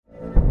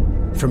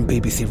From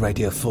BBC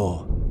Radio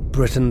 4,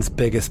 Britain's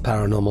biggest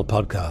paranormal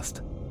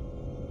podcast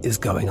is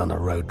going on a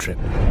road trip.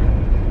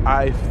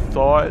 I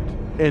thought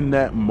in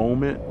that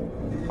moment,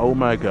 oh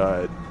my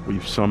God,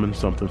 we've summoned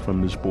something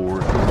from this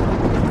board.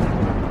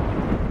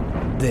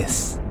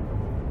 This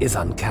is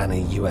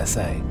Uncanny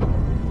USA.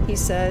 He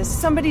says,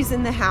 somebody's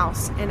in the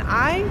house, and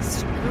I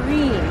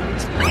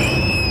screamed.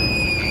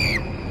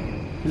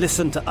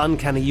 Listen to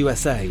Uncanny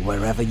USA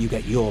wherever you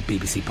get your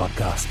BBC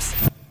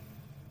podcasts,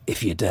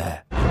 if you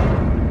dare.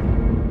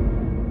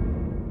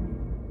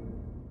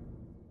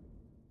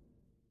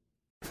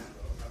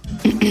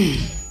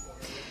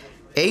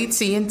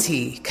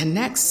 AT&T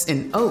connects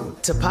an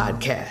ode to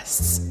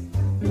podcasts.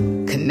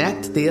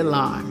 Connect the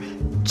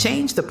alarm.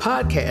 Change the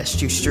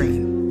podcast you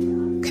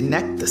stream.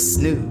 Connect the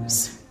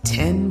snooze.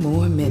 10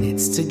 more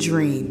minutes to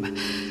dream.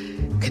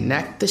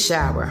 Connect the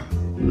shower.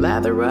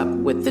 Lather up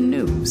with the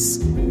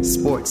news.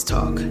 Sports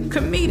talk,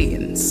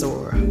 comedians,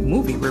 or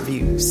movie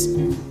reviews.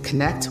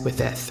 Connect with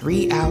that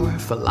 3-hour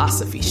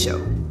philosophy show.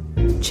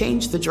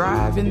 Change the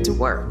drive into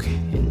work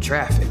in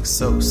traffic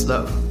so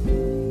slow.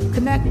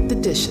 Connect the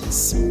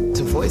dishes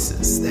to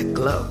voices that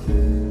glow.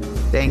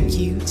 Thank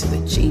you to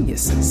the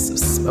geniuses of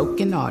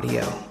spoken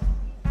audio.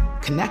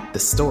 Connect the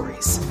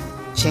stories.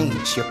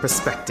 Change your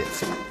perspective.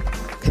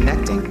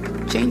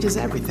 Connecting changes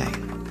everything.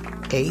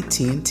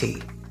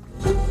 AT&T.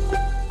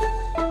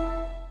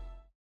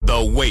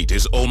 The wait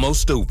is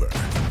almost over.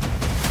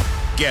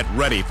 Get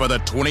ready for the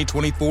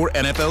 2024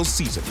 NFL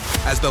season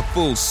as the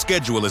full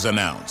schedule is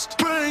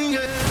announced.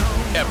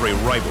 Every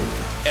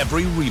rivalry,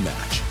 every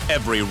rematch,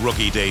 every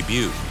rookie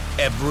debut,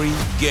 every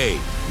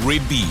game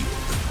revealed.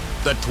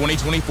 The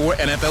 2024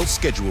 NFL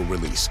schedule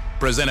release,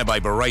 presented by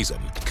Verizon,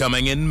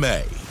 coming in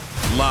May.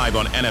 Live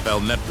on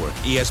NFL Network,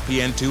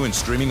 ESPN2, and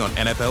streaming on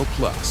NFL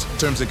Plus.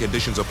 Terms and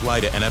conditions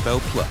apply to NFL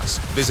Plus.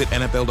 Visit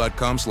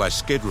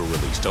NFL.com/schedule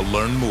release to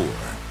learn more.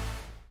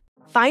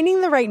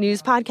 Finding the right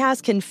news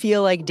podcast can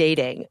feel like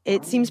dating.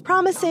 It seems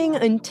promising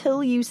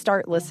until you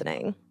start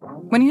listening.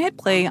 When you hit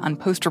play on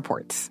Post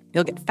Reports,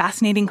 you'll get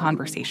fascinating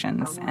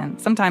conversations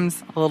and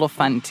sometimes a little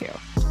fun, too.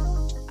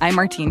 I'm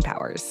Martine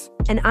Powers.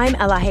 And I'm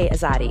Elahe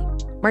Azadi.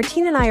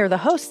 Martine and I are the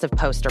hosts of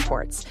Post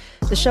Reports.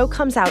 The show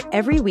comes out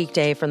every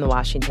weekday from The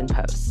Washington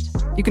Post.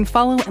 You can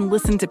follow and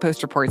listen to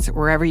Post Reports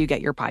wherever you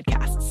get your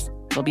podcasts.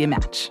 It'll be a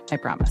match, I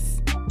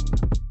promise.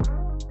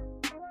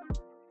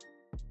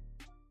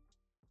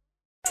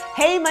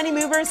 Hey, Money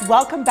Movers,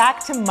 welcome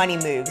back to Money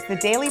Moves, the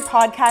daily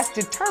podcast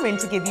determined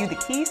to give you the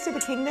keys to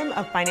the kingdom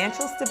of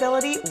financial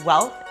stability,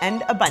 wealth,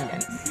 and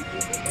abundance.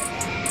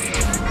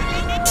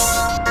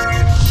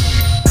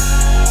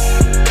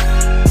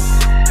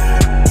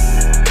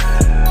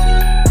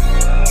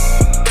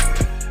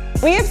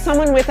 We have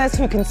someone with us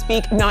who can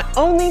speak not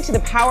only to the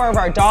power of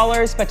our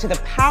dollars, but to the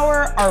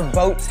power our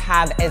votes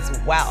have as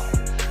well.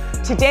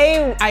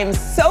 Today, I am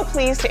so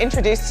pleased to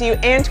introduce to you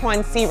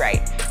Antoine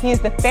Seawright. He is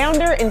the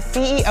founder and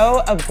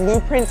CEO of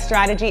Blueprint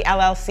Strategy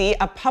LLC,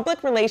 a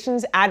public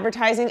relations,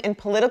 advertising, and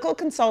political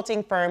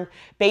consulting firm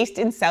based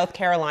in South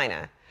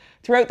Carolina.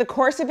 Throughout the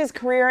course of his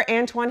career,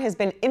 Antoine has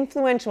been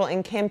influential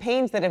in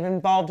campaigns that have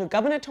involved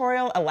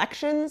gubernatorial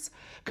elections,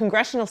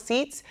 congressional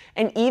seats,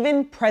 and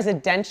even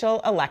presidential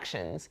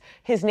elections.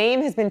 His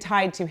name has been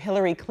tied to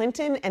Hillary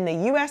Clinton and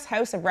the U.S.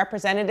 House of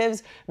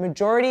Representatives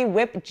Majority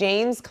Whip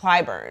James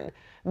Clyburn.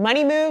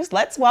 Money Moves,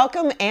 let's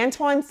welcome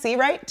Antoine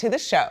Seawright to the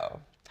show.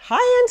 Hi,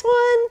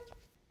 Antoine.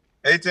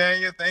 Hey,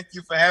 Tanya, thank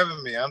you for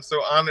having me. I'm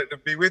so honored to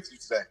be with you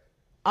today.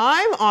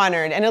 I'm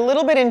honored and a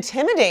little bit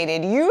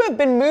intimidated. You have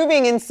been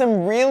moving in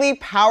some really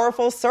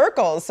powerful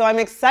circles, so I'm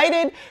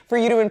excited for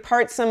you to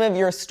impart some of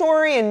your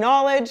story and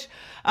knowledge.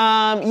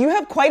 You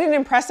have quite an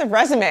impressive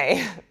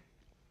resume.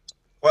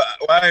 Well,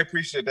 I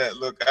appreciate that.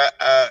 Look,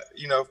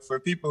 for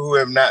people who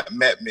have not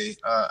met me,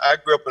 I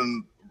grew up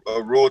in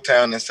a rural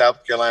town in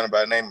South Carolina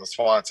by the name of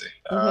Swansea.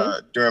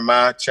 During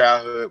my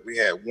childhood, we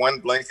had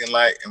one blinking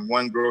light and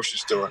one grocery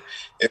store.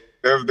 If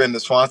you've ever been to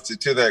Swansea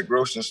to that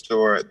grocery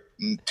store,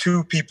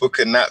 2 people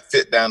could not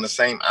fit down the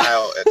same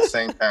aisle at the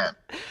same time.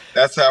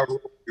 That's how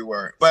rural we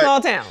were. But,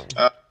 small town.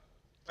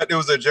 But it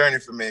was a journey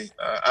for me.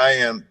 I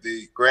am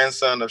the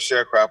grandson of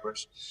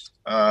sharecroppers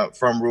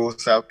from rural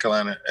South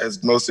Carolina.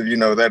 As most of you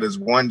know, that is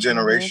one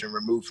generation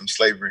removed from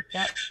slavery.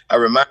 Yep. I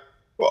remind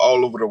people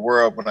all over the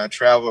world when I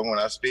travel and when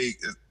I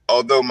speak,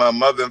 although my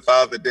mother and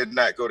father did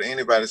not go to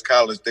anybody's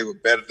college, they were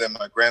better than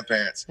my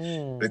grandparents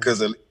because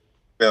of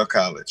Bell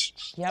College.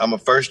 Yep. I'm a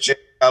first-gen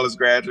college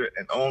graduate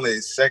and only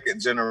a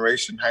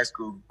second-generation high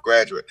school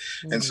graduate.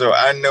 And so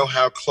I know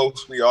how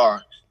close we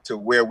are to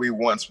where we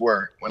once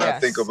were when I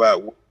think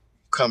about what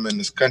come in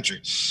this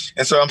country.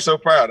 And so I'm so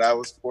proud. I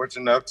was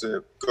fortunate enough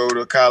to go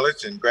to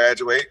college and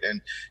graduate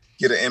and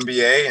get an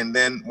MBA. And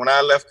then when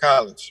I left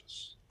college,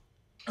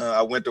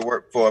 I went to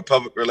work for a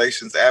public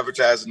relations,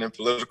 advertising, and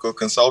political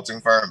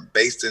consulting firm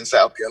based in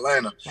South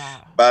Carolina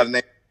by the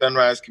name of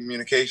Sunrise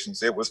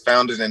Communications. It was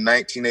founded in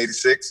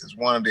 1986. It's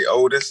one of the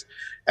oldest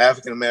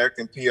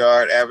African-American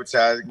PR,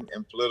 advertising,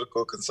 and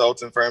political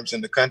consulting firms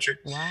in the country.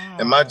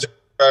 And my job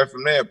started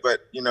from there.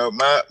 But,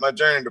 my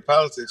journey to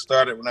politics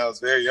started when I was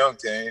very young,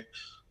 Tanya.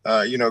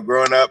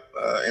 Growing up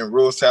in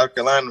rural South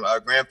Carolina, our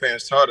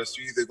grandparents taught us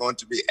you're either going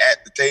to be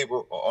at the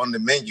table or on the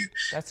menu.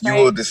 That's you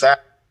right. will decide.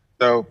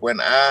 So when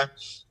I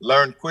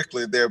learned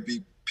quickly there'll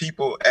be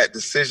people at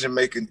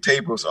decision-making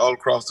tables all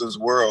across this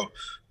world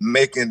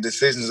making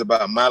decisions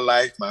about my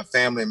life, my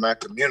family, and my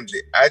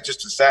community, I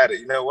just decided,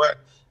 you know what?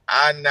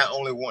 I not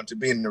only want to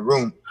be in the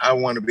room, I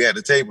want to be at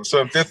the table. So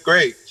in fifth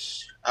grade,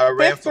 I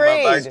ran for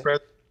my vice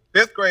president.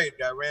 Fifth grade,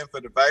 I ran for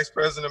the vice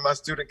president of my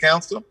student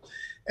council,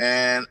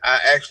 and I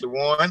actually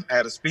won. I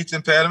had a speech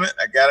impediment.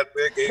 I got up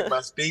there, gave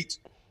my speech.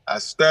 I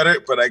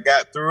stuttered, but I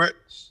got through it,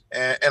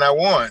 and I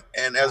won.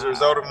 And as a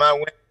result of my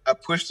win, I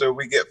pushed so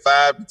we get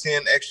 5 to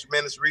 10 extra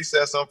minutes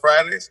recess on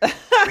Fridays.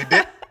 We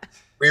did.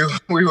 We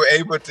were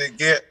able to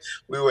get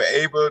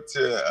a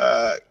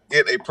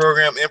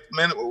program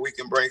implemented where we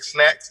can bring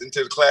snacks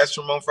into the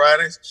classroom on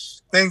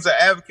Fridays. Things I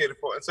advocated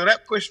for, and so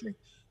that pushed me.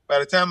 By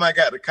the time I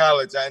got to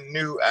college, I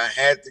knew I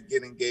had to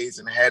get engaged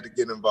and had to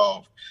get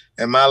involved,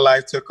 and my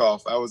life took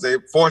off. I was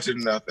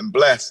fortunate enough and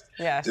blessed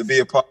to be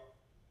a part of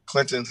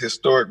Clinton's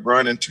historic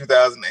run in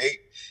 2008,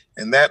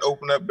 and that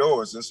opened up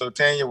doors. And so,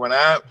 Tanya, when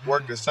I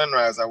worked at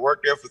Sunrise, I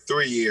worked there for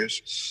 3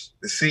 years.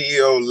 The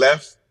CEO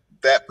left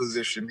that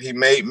position. He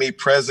made me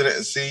president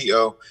and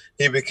CEO.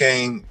 He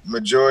became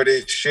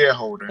majority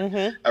shareholder.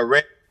 Mm-hmm. I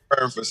ran the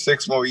firm for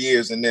 6 more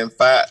years, and then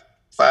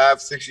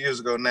 6 years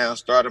ago now,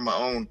 started my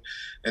own,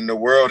 and the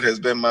world has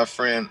been my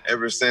friend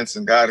ever since,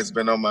 and God has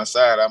been on my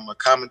side. I'm a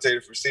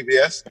commentator for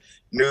CBS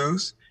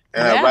News,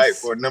 and I write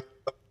for a number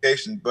of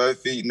publications,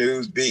 BuzzFeed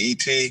News,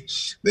 BET,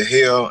 The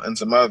Hill, and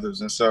some others.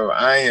 And so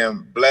I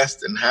am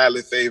blessed and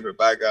highly favored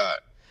by God.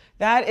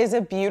 That is a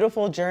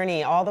beautiful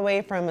journey, all the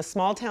way from a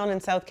small town in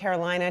South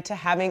Carolina to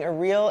having a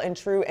real and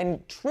true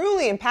and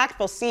truly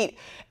impactful seat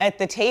at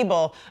the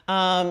table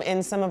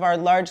in some of our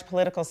large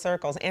political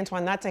circles.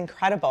 Antoine, that's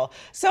incredible.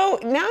 So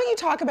now you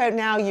talk about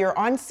you're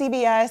on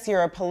CBS,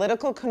 you're a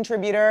political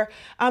contributor.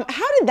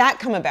 How did that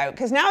come about?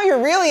 Because now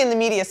you're really in the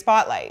media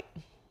spotlight.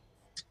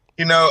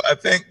 I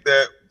think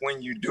that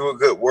when you do a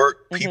good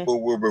work,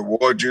 people will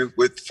reward you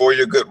for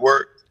your good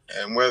work,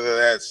 and whether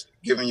that's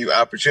giving you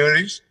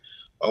opportunities,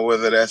 or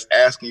whether that's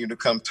asking you to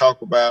come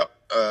talk about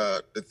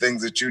the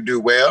things that you do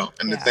well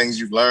and the things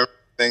you've learned,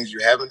 things you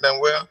haven't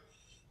done well,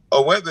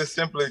 or whether it's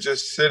simply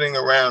just sitting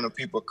around and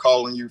people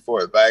calling you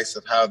for advice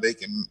of how they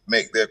can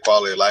make their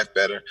quality of life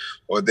better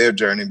or their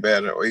journey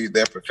better or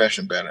their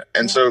profession better.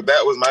 And so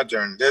that was my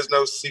journey. There's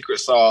no secret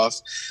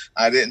sauce.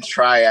 I didn't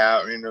try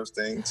out any of those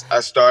things. I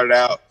started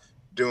out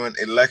doing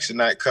election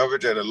night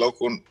coverage at a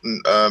local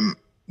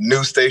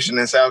news station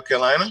in South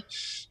Carolina.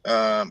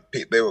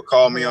 They would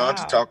call me on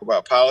to talk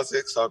about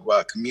politics, talk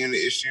about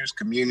community issues,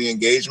 community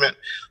engagement,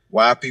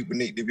 why people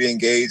need to be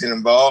engaged and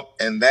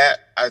involved. And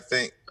that, I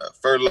think,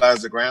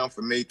 fertilized the ground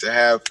for me to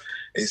have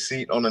a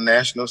seat on the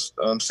national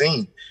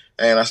scene.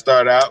 And I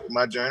started out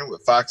my journey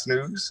with Fox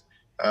News,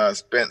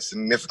 spent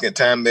significant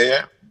time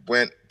there,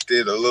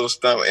 did a little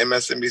stunt with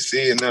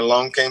MSNBC, and then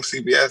along came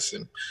CBS,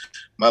 and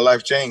my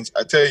life changed.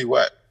 I tell you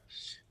what,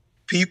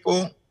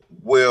 people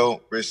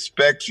will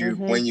respect you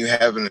when you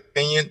have an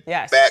opinion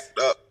backed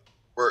up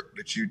work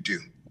that you do.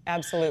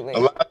 Absolutely. A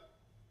lot of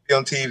people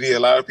on TV, a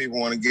lot of people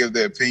want to give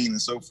their opinion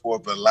and so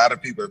forth, but a lot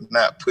of people have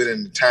not put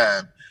in the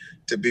time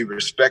to be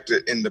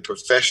respected in the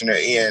profession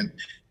they're in,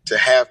 to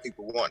have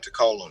people want to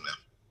call on them.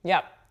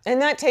 Yep. And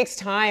that takes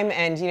time.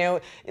 And,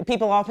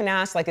 people often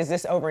ask, is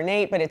this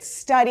overnight? But it's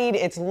studied,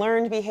 it's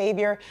learned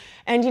behavior.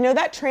 And,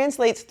 that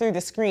translates through the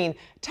screen.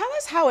 Tell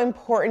us how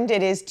important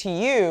it is to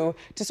you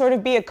to sort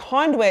of be a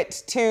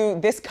conduit to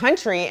this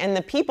country and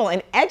the people,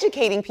 and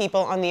educating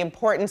people on the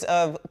importance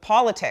of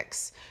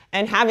politics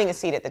and having a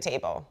seat at the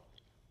table.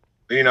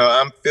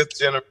 I'm 5th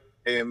generation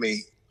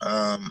AME.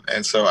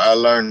 And so I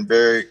learned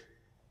very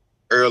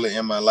early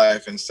in my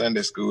life in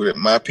Sunday school that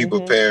my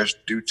people perish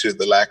due to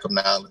the lack of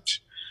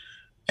knowledge.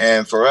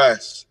 And for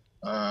us,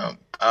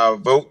 our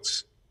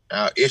votes,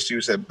 our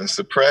issues have been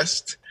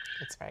suppressed,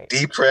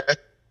 depressed,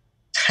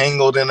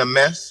 tangled in a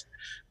mess.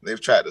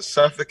 They've tried to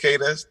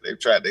suffocate us. They've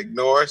tried to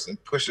ignore us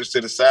and push us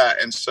to the side.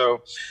 And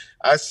so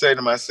I say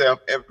to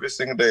myself every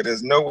single day,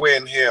 there's no way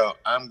in hell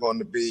I'm going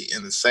to be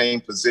in the same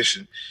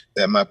position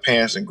that my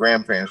parents and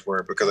grandparents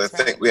were, because I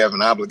think we have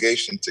an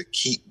obligation to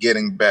keep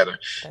getting better,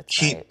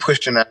 keep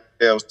pushing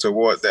ourselves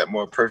towards that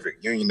more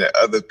perfect union that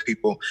other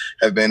people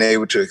have been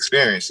able to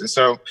experience. And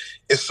so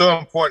it's so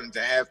important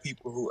to have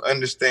people who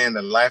understand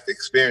the life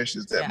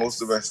experiences that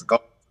most of us have gone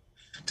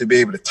to be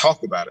able to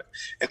talk about it,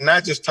 and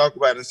not just talk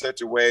about it in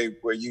such a way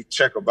where you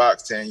check a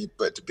box, Tanya,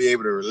 but to be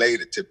able to relate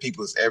it to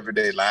people's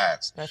everyday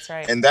lives. That's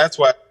right. And that's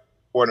why it's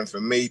important for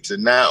me to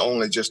not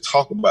only just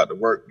talk about the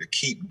work, to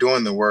keep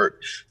doing the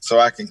work so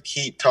I can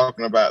keep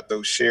talking about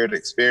those shared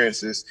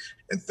experiences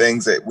and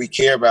things that we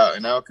care about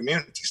in our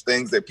communities,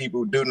 things that people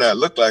who do not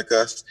look like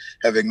us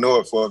have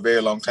ignored for a very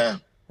long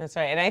time. That's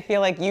right. And I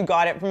feel like you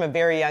got it from a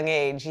very young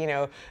age,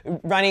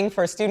 running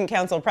for student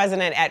council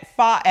president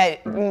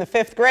in the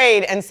 5th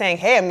grade and saying,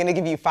 hey, I'm going to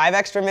give you 5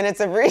 extra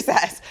minutes of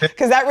recess,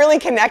 because that really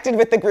connected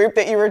with the group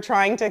that you were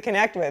trying to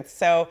connect with.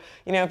 So,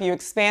 if you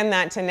expand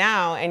that to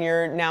now, and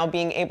you're now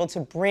being able to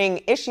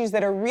bring issues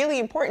that are really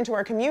important to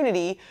our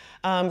community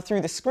through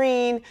the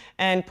screen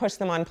and push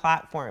them on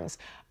platforms.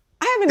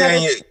 I have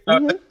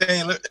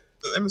another...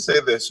 Let me say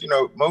this.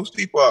 Most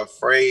people are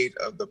afraid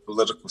of the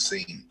political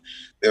scene.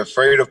 They're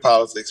afraid of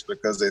politics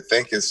because they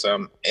think it's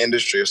some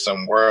industry or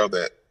some world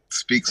that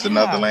speaks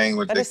another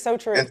language. That is so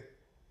true. And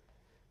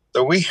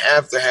so we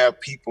have to have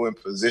people in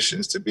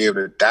positions to be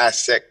able to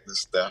dissect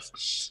this stuff,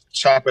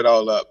 chop it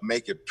all up,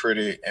 make it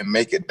pretty, and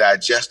make it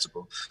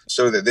digestible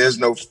so that there's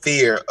no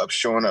fear of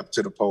showing up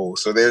to the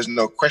polls. So there's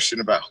no question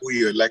about who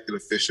your elected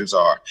officials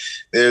are.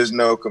 There's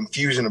no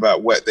confusion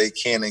about what they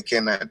can and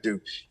cannot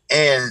do.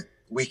 And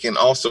we can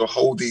also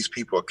hold these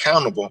people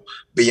accountable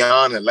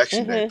beyond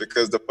election day,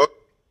 because the vote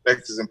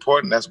is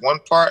important. That's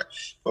one part,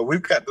 but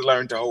we've got to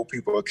learn to hold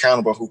people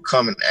accountable who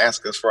come and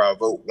ask us for our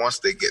vote once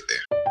they get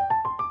there.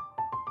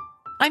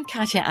 I'm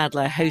Katya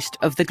Adler, host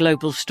of The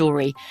Global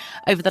Story.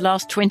 Over the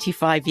last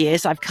 25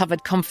 years, I've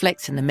covered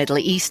conflicts in the Middle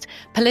East,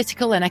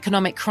 political and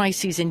economic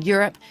crises in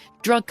Europe,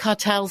 drug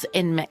cartels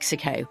in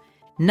Mexico.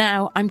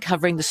 Now I'm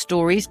covering the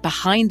stories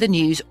behind the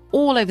news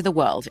all over the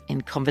world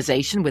in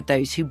conversation with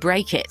those who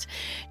break it.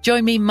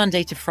 Join me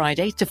Monday to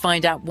Friday to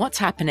find out what's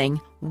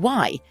happening,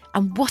 why,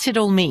 and what it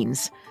all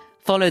means.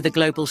 Follow The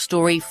Global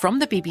Story from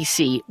the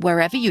BBC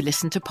wherever you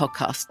listen to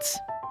podcasts.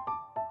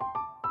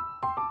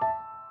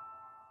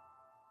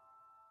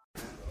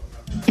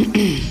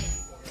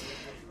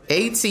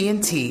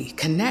 AT&T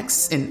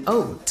connects an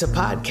ode to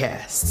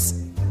podcasts.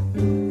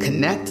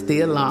 Connect the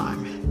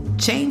alarm.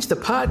 Change the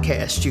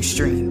podcast you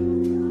stream.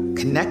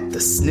 Connect the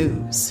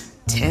snooze.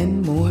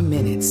 10 more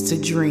minutes to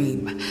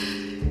dream.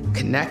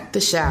 Connect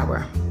the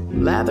shower.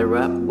 Lather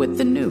up with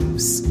the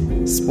news.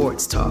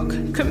 Sports talk,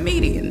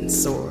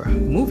 comedians, or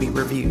movie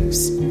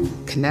reviews.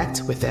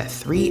 Connect with that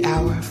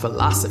 3-hour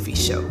philosophy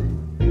show.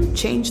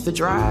 Change the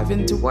drive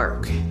into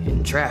work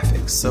in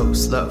traffic so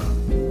slow.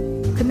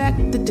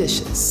 Connect the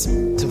dishes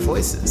to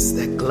voices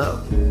that glow.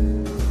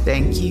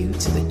 Thank you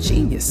to the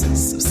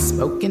geniuses of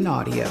spoken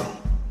audio.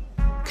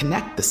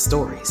 Connect the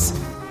stories.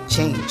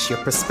 Change your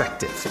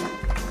perspective.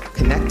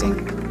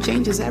 Connecting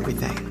changes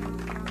everything.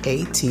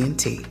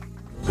 AT&T.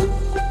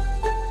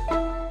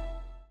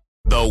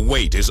 The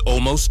wait is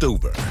almost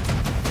over.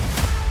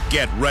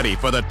 Get ready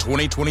for the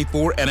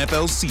 2024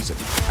 NFL season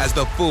as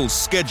the full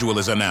schedule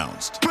is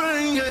announced.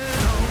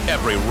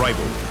 Every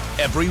rivalry,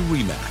 every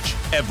rematch,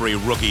 every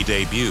rookie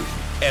debut,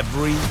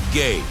 every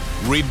game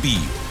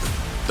revealed.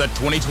 The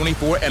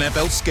 2024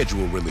 NFL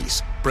schedule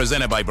release,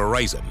 presented by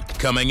Verizon,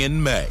 coming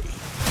in May.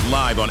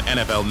 Live on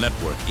NFL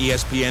Network,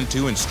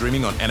 ESPN2, and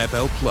streaming on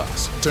NFL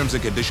Plus. Terms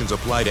and conditions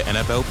apply to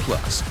NFL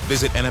Plus.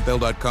 Visit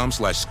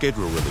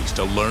NFL.com/schedule release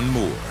to learn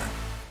more.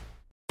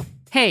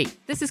 Hey,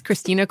 this is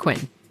Christina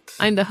Quinn.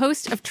 I'm the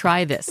host of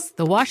Try This,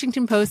 the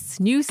Washington Post's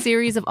new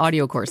series of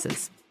audio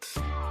courses.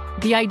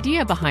 The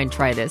idea behind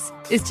Try This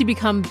is to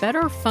become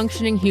better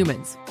functioning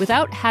humans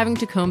without having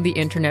to comb the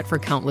internet for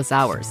countless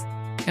hours.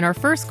 In our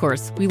first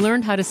course, we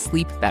learned how to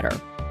sleep better.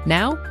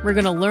 Now, we're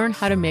going to learn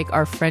how to make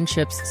our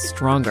friendships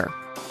stronger.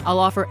 I'll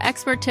offer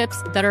expert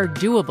tips that are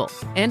doable,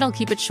 and I'll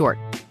keep it short.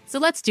 So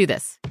let's do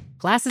this.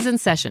 Class is in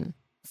session.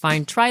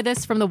 Find Try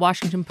This from the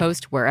Washington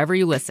Post wherever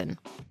you listen.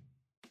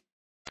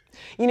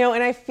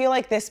 And I feel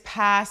like this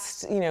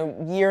past,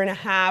 year and a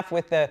half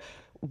with the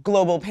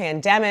global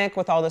pandemic,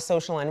 with all the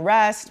social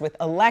unrest, with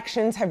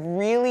elections, have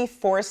really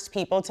forced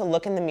people to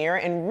look in the mirror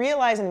and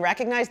realize and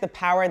recognize the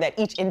power that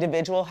each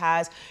individual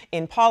has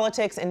in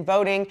politics and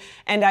voting.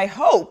 And I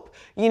hope,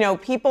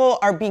 people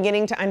are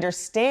beginning to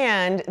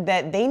understand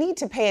that they need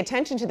to pay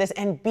attention to this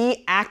and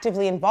be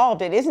actively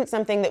involved. It isn't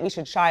something that we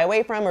should shy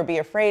away from or be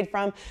afraid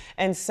from.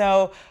 And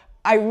so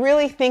I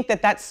really think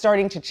that that's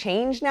starting to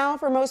change now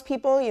for most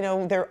people.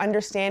 They're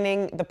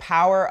understanding the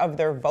power of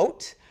their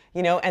vote,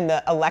 and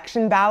the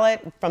election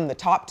ballot from the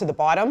top to the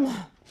bottom.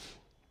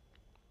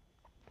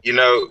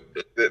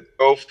 The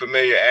old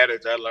familiar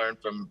adage I learned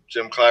from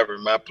Jim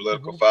Clyburn, my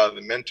political father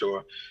and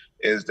mentor,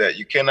 is that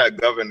you cannot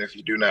govern if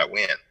you do not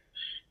win.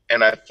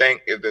 And I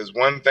think if there's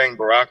one thing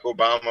Barack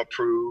Obama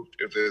proved,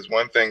 if there's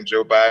one thing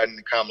Joe Biden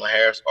and Kamala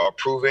Harris are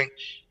proving,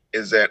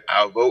 is that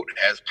our vote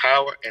has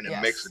power and it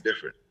makes a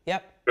difference.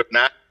 Yep. If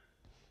not,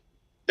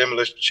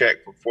 stimulus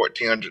check for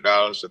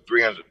 $1,400 to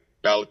 $300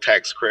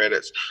 tax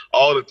credits,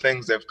 all the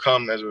things that have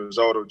come as a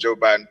result of Joe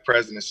Biden's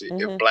presidency.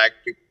 If black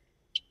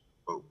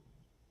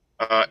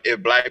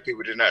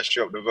people did not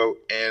show up to vote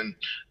in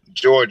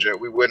Georgia,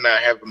 we would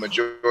not have a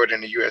majority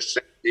in the U.S.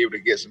 Senate to be able to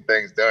get some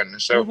things done.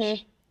 And so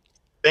I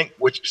think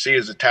what you see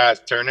is the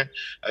tide's turning.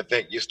 I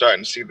think you're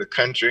starting to see the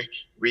country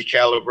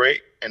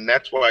recalibrate. And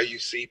that's why you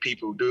see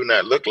people who do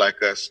not look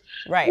like us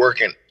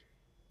working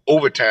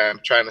overtime,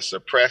 trying to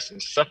suppress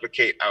and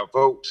suffocate our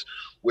votes,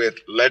 with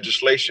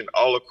legislation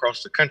all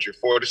across the country,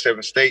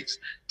 47 states,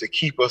 to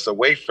keep us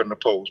away from the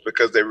polls,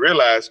 because they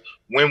realize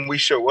when we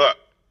show up,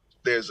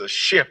 there's a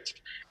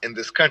shift in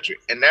this country.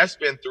 And that's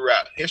been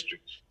throughout history.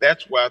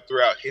 That's why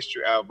throughout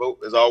history, our vote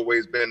has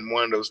always been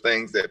one of those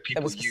things that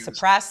people use.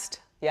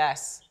 Suppressed,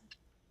 yes.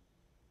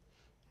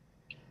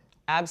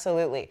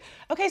 Absolutely.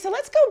 Okay, so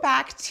let's go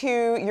back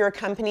to your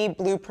company,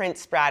 Blueprint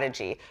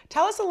Strategy.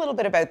 Tell us a little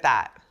bit about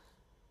that.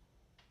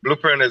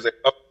 Blueprint is an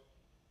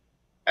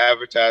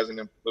advertising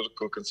and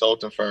political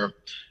consulting firm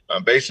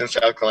based in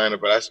South Carolina,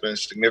 but I spend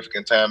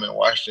significant time in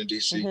Washington,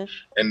 D.C.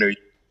 and New York.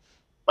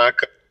 My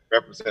company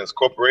represents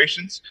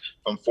corporations,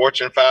 from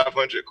Fortune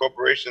 500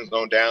 corporations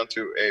on down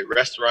to a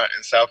restaurant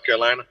in South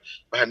Carolina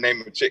by the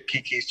name of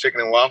Kiki's Chicken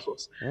and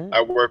Waffles.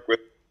 I work with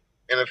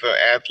NFL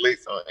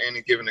athletes on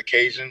any given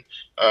occasion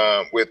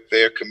with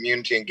their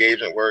community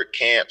engagement work,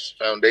 camps,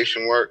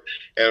 foundation work,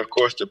 and of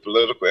course the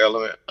political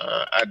element.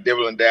 I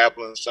dibble and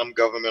dabble in some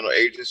governmental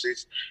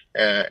agencies,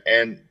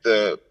 and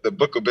the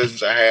book of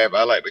business I have,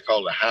 I like to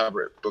call it a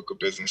hybrid book of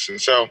business.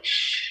 And so,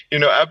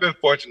 I've been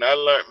fortunate. I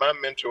learned, my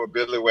mentor,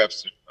 Billy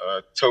Webster,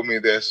 told me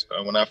this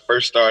when I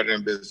first started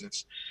in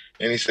business.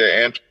 And he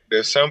said, Andrew,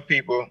 there's some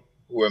people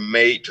who are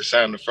made to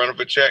sign the front of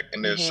a check,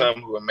 and there's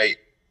some who are made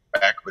the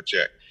back of a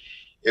check.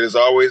 It is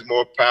always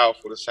more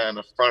powerful to sign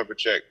the front of a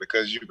check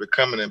because you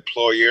become an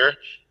employer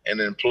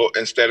and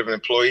instead of an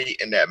employee,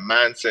 and that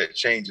mindset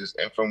changes.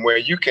 And from where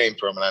you came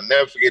from, and I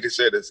never forget he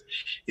said this,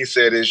 he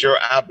said, it's your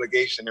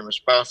obligation and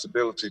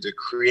responsibility to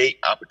create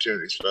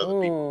opportunities for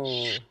other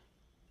people.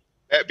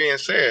 That being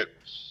said,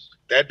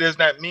 that does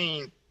not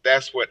mean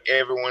that's what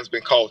everyone's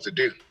been called to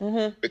do.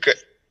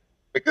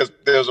 Because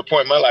there was a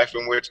point in my life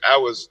in which I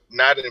was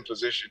not in a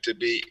position to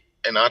be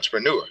an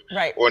entrepreneur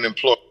or an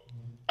employee.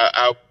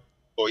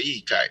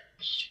 Employee type,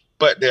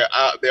 but there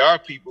are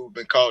people who've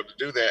been called to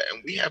do that,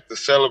 and we have to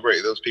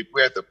celebrate those people.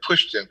 We have to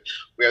push them.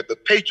 We have to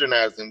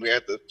patronize them. We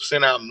have to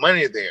send out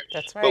money there.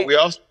 That's right. But we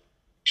also make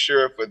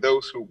sure for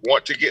those who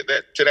want to get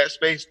to that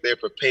space, they're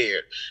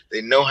prepared.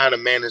 They know how to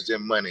manage their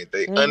money.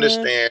 They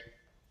understand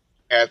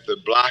have to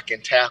block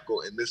and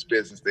tackle in this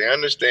business. They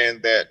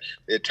understand that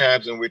there are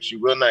times in which you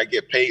will not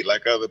get paid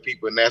like other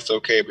people, and that's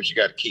okay, but you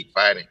got to keep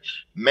fighting.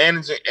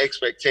 Managing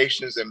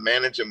expectations and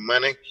managing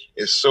money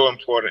is so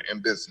important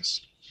in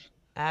business.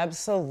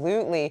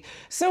 Absolutely.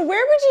 So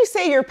where would you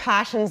say your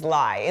passions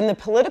lie? In the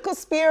political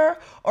sphere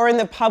or in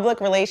the public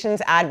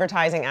relations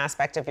advertising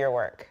aspect of your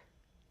work?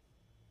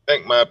 I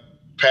think my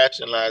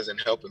passion lies in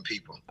helping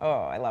people. Oh,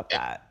 I love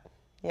that.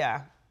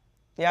 Yeah.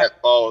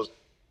 That falls,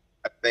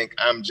 I think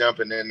I'm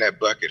jumping in that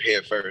bucket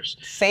head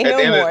first. Say no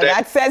more.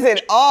 That says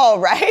it all,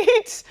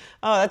 right?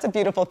 Oh, that's a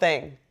beautiful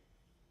thing. At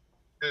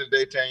the end of the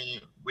day,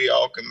 Tanya, we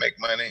all can make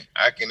money.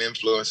 I can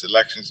influence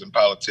elections and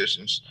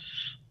politicians.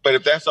 But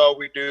if that's all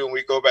we do and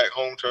we go back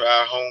home to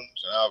our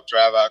homes and I'll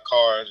drive our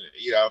cars and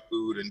eat our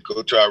food and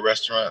go to our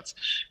restaurants,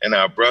 and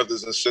our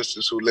brothers and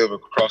sisters who live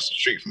across the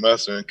street from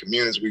us or in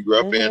communities we grew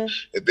up in,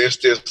 if they're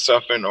still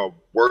suffering or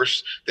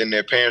worse than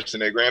their parents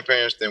and their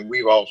grandparents, then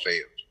we've all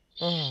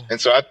failed. And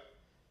so I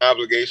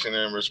obligation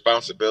and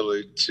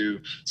responsibility to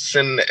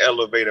send the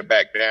elevator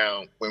back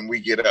down when we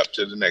get up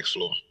to the next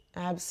floor.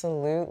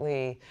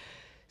 Absolutely.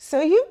 So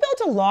you've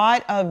built a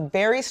lot of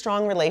very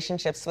strong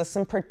relationships with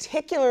some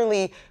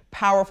particularly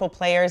powerful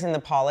players in the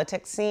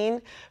politics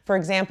scene. For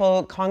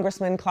example,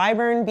 Congressman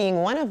Clyburn being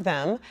one of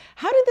them.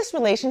 How did this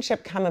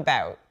relationship come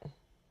about?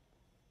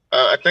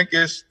 I think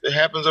it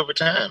happens over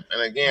time.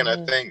 And again,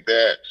 I think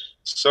that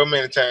so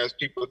many times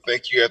people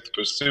think you have to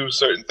pursue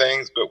certain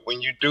things, but when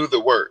you do the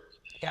work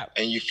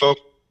and you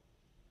focus,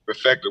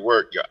 perfect the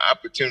work, your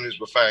opportunities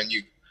will find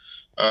you.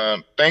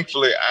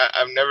 Thankfully,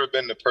 I've never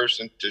been the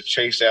person to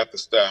chase after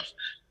stuff,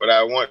 but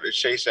I want to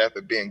chase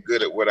after being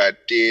good at what I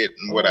did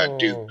and what I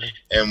do.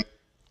 And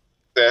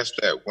that's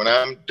that when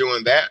I'm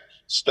doing that,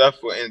 stuff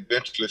will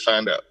eventually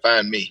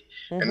find me.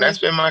 And that's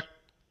been my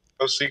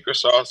no secret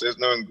sauce. There's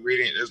no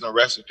ingredient. There's no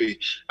recipe.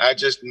 I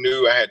just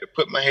knew I had to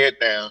put my head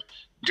down,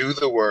 do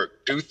the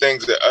work, do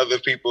things that other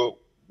people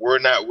were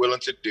not willing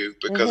to do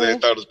because they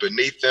thought it was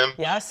beneath them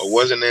or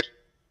wasn't it.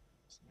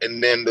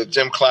 And then the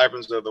Jim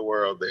Clyburns of the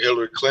world, the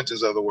Hillary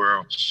Clintons of the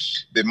world,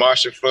 the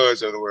Marcia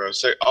Floods of the world.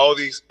 So all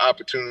these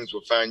opportunities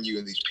will find you,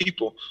 and these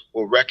people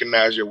will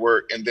recognize your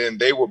work, and then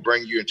they will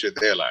bring you into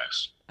their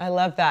lives. I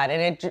love that.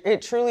 And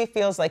it truly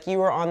feels like you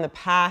were on the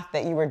path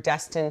that you were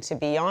destined to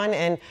be on.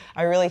 And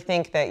I really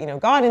think that,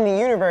 God in the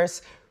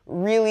universe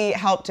really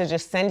helped to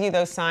just send you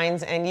those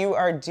signs, and you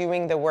are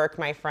doing the work,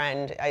 my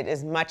friend. It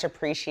is much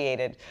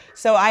appreciated.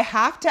 So I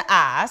have to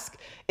ask,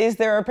 is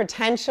there a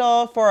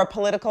potential for a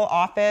political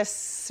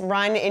office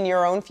run in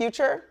your own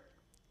future?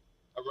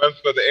 I run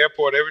for the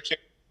airport every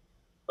chance.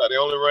 About the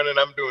only running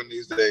I'm doing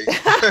these days.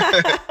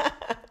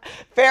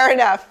 Fair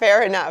enough,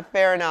 fair enough,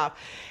 fair enough.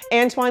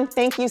 Antoine,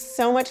 thank you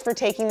so much for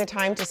taking the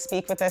time to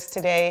speak with us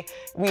today.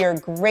 We are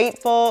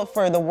grateful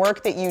for the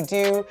work that you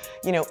do,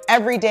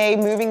 every day,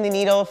 moving the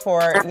needle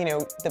for,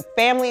 the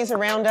families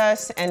around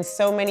us and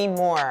so many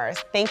more.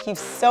 Thank you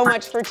so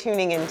much for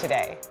tuning in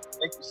today.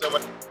 Thank you so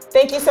much.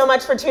 Thank you so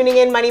much for tuning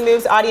in, Money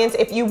Moves audience.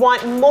 If you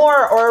want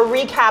more or a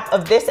recap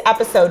of this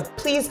episode,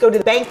 please go to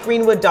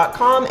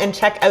bankgreenwood.com and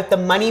check out the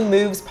Money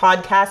Moves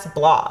podcast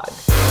blog.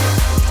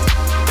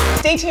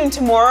 Stay tuned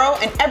tomorrow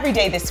and every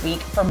day this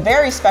week for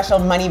very special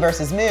Money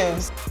versus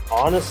Moves.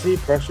 Honestly,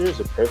 pressure is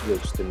a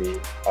privilege to me.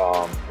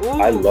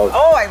 I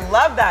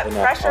love that.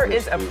 Pressure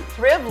is a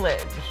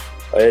privilege.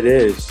 It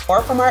is.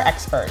 Or from our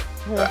expert.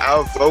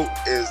 Our vote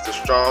is the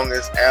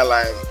strongest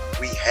ally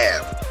we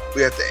have.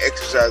 We have to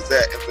exercise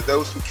that. And for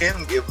those who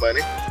can give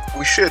money,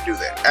 we should do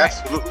that.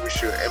 Absolutely, we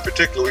should. In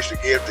particular, we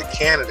should give to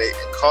candidate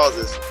and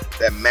causes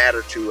that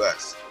matter to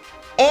us.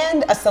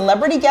 And a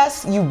celebrity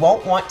guest you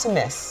won't want to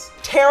miss.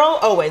 Terrell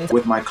Owens.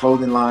 With my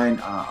clothing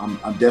line, I'm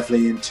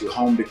definitely into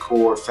home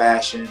decor,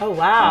 fashion. Oh,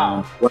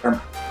 wow.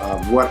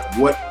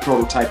 What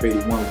Prototype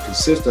 81 will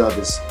consist of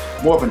is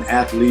more of an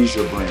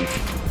athleisure brand.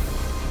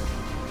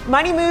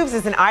 Money Moves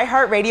is an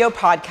iHeartRadio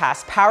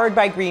podcast powered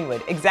by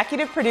Greenwood,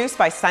 executive produced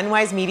by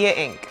Sunwise Media,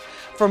 Inc.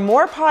 For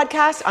more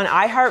podcasts on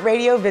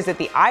iHeartRadio, visit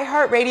the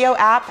iHeartRadio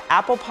app,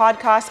 Apple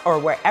Podcasts, or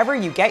wherever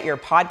you get your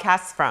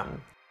podcasts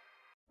from.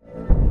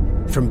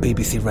 From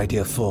BBC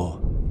Radio 4,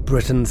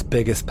 Britain's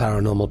biggest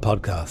paranormal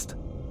podcast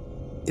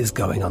is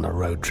going on a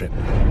road trip.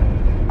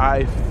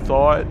 I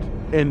thought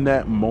in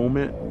that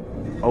moment,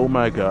 oh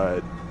my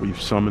God,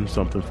 we've summoned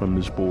something from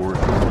this board.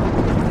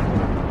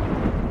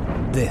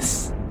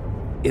 This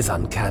is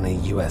Uncanny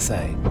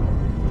USA.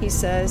 He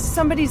says,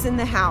 somebody's in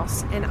the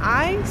house, and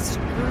I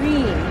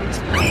screamed.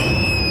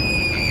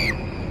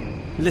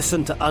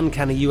 Listen to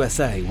Uncanny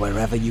USA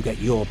wherever you get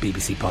your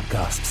BBC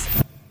podcasts,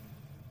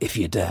 if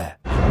you dare.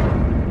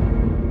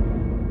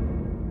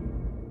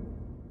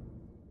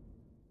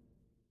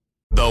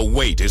 The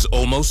wait is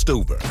almost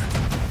over.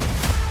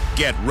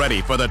 Get ready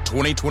for the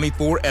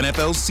 2024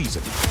 NFL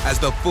season as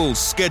the full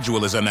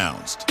schedule is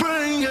announced.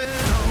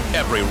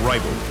 Every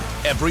rivalry,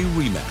 every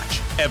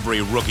rematch,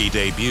 every rookie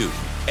debut,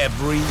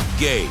 every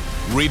game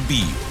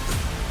revealed.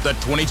 The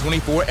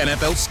 2024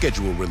 NFL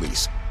schedule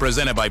release,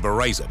 presented by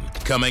Verizon,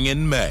 coming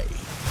in May.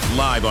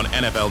 Live on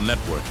NFL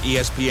Network,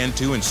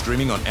 ESPN2, and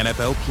streaming on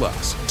NFL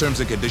Plus. Terms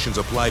and conditions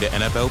apply to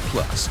NFL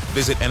Plus.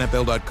 Visit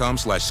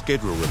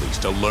NFL.com/schedule release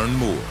to learn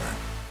more.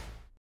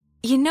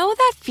 You know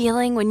that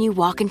feeling when you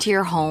walk into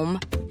your home,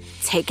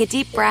 take a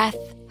deep breath,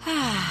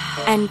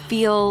 and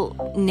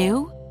feel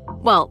new?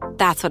 Well,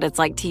 that's what it's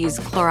like to use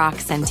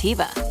Clorox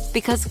Scentiva.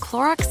 Because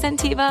Clorox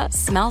Scentiva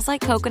smells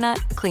like coconut,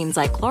 cleans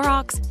like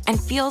Clorox, and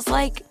feels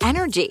like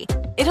energy.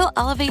 It'll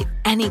elevate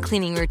any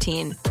cleaning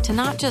routine to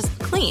not just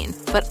clean,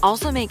 but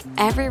also make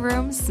every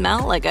room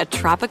smell like a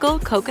tropical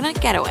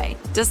coconut getaway.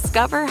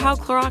 Discover how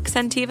Clorox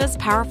Scentiva's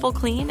powerful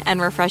clean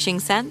and refreshing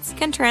scents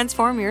can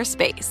transform your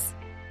space.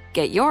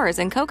 Get yours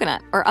in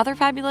coconut or other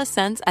fabulous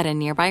scents at a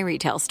nearby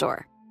retail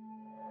store.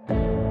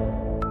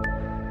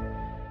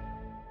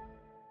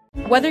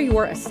 Whether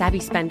you're a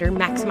savvy spender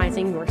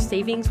maximizing your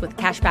savings with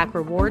cashback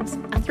rewards,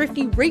 a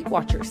thrifty rate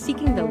watcher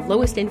seeking the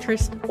lowest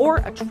interest, or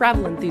a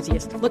travel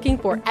enthusiast looking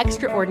for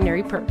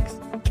extraordinary perks,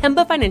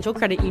 Kemba Financial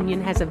Credit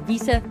Union has a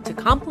visa to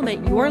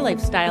complement your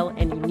lifestyle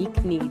and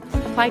unique needs.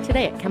 Apply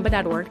today at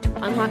Kemba.org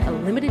to unlock a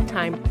limited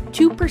time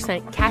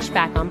 2% cash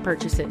back on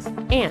purchases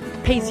and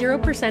pay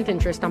 0%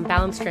 interest on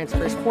balance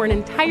transfers for an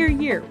entire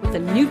year with a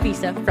new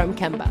visa from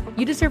Kemba.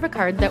 You deserve a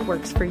card that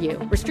works for you.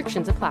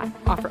 Restrictions apply.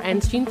 Offer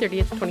ends June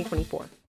 30th, 2024.